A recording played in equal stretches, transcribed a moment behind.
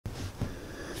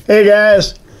Hey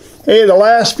guys, hey, the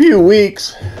last few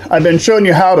weeks I've been showing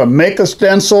you how to make a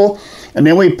stencil and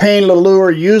then we paint a lure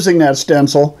using that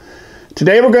stencil.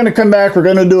 Today we're going to come back, we're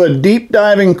going to do a deep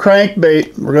diving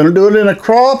crankbait. We're going to do it in a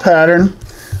crawl pattern,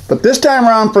 but this time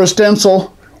around for a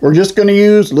stencil we're just going to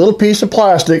use a little piece of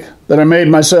plastic that I made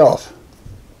myself.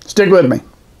 Stick with me.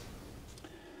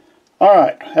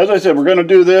 Alright, as I said, we're going to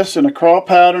do this in a crawl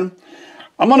pattern.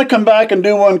 I'm going to come back and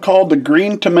do one called the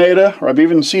green tomato, or I've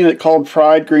even seen it called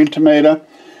fried green tomato.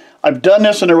 I've done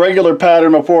this in a regular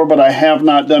pattern before, but I have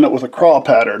not done it with a crawl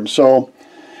pattern. So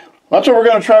that's what we're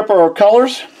going to try for our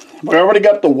colors. We already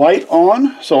got the white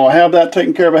on, so I'll have that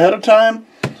taken care of ahead of time.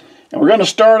 And we're going to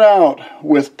start out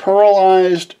with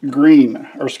pearlized green,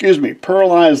 or excuse me,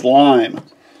 pearlized lime.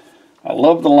 I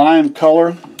love the lime color,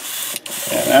 and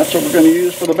that's what we're going to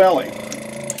use for the belly.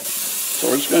 So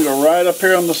we're just going to go right up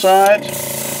here on the sides,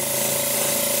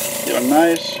 get a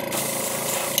nice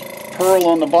pearl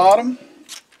on the bottom,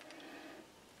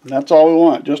 and that's all we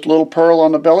want, just a little pearl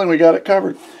on the belly and we got it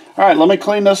covered. Alright, let me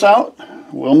clean this out,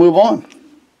 we'll move on.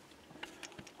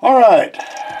 Alright,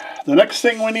 the next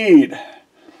thing we need,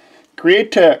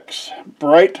 Createx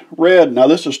Bright Red. Now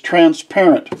this is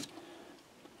transparent,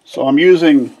 so I'm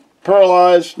using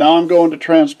pearlized, now I'm going to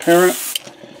transparent.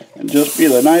 And just be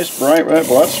the nice bright red.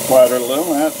 Well, that splattered a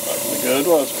little. That's ugly good,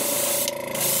 wasn't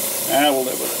it? Ah, we'll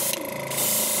live with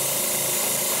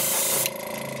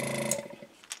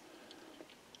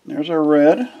it. There's our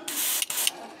red.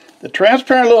 The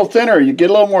transparent a little thinner. You get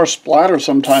a little more splatter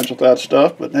sometimes with that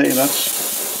stuff, but hey,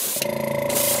 that's...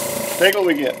 take what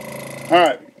we get.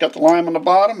 Alright, got the lime on the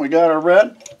bottom. We got our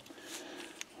red.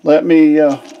 Let me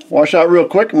wash out real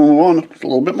quick and we'll move on a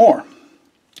little bit more.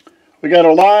 We got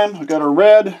our lime, we got our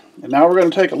red, and now we're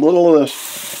going to take a little of this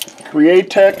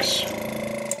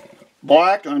Createx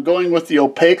black, and I'm going with the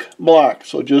opaque black.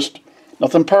 So just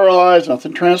nothing pearlized,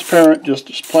 nothing transparent, just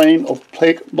this plain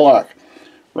opaque black.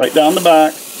 Right down the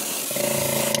back.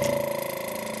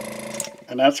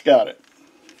 And that's got it.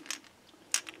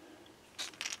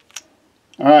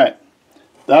 Alright,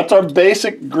 that's our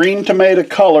basic green tomato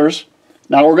colors.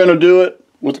 Now we're going to do it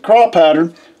with the crawl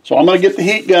pattern. So I'm going to get the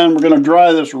heat gun. We're going to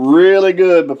dry this really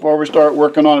good before we start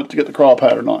working on it to get the crawl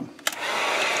pattern on.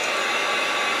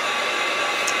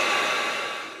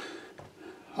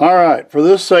 Alright, for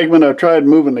this segment I've tried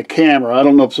moving the camera. I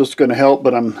don't know if this is going to help,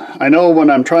 but I know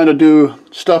when I'm trying to do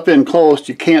stuff in close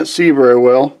you can't see very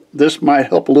well. This might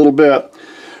help a little bit.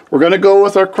 We're going to go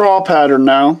with our crawl pattern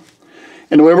now.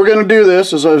 And the way we're going to do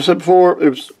this, as I've said before,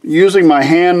 is using my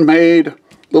handmade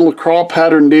little crawl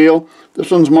pattern deal. This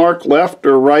one's marked left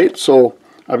or right, so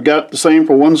I've got the same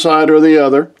for one side or the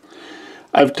other.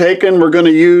 We're going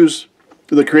to use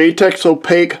the Createx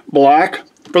Opaque Black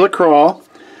for the crawl.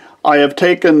 I have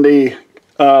taken the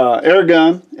air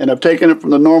gun and I've taken it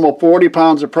from the normal 40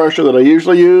 pounds of pressure that I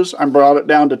usually use. I brought it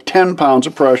down to 10 pounds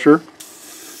of pressure.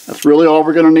 That's really all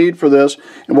we're going to need for this.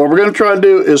 And what we're going to try to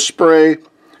do is spray,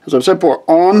 as I've said before,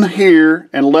 on here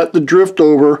and let the drift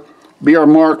over be our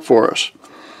mark for us.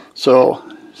 So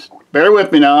bear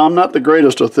with me now, I'm not the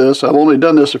greatest with this. I've only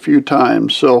done this a few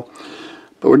times, but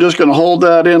we're just going to hold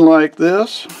that in like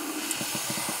this.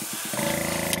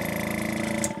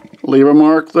 Leave a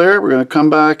mark there. We're going to come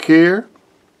back here.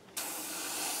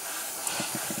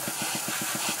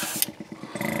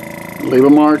 Leave a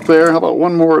mark there. How about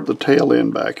one more at the tail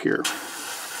end back here?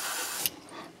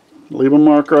 Leave a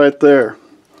mark right there.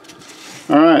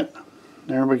 Alright,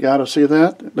 there we got to see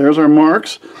that. There's our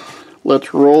marks.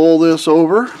 Let's roll this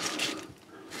over.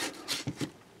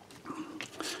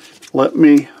 Let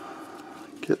me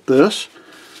get this,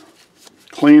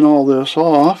 clean all this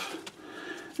off,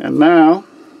 and now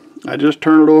I just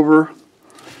turn it over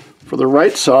for the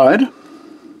right side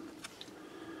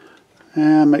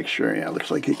and make sure, yeah,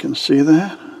 looks like you can see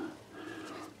that.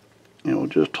 And we'll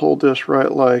just hold this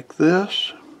right like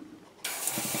this.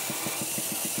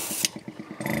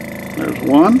 There's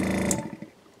one.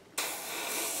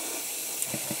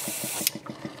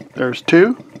 There's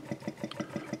two.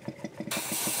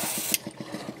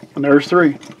 And there's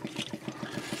three.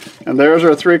 And there's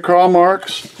our three crawl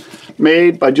marks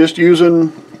made by just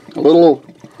using a little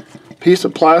piece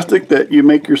of plastic that you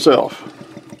make yourself.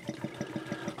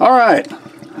 Alright,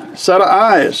 set of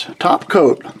eyes, top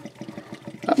coat.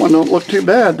 That one don't look too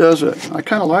bad, does it? I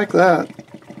kind of like that.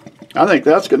 I think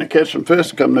that's going to catch some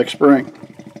fish come next spring.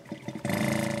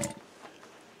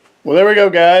 Well, there we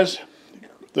go, guys.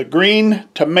 The green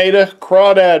tomato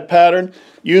crawdad pattern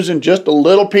using just a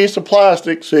little piece of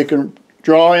plastic so you can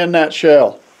draw in that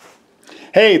shell.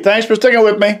 Hey, thanks for sticking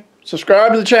with me.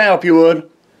 Subscribe to the channel if you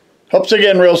would. Hope to see you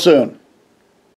again real soon.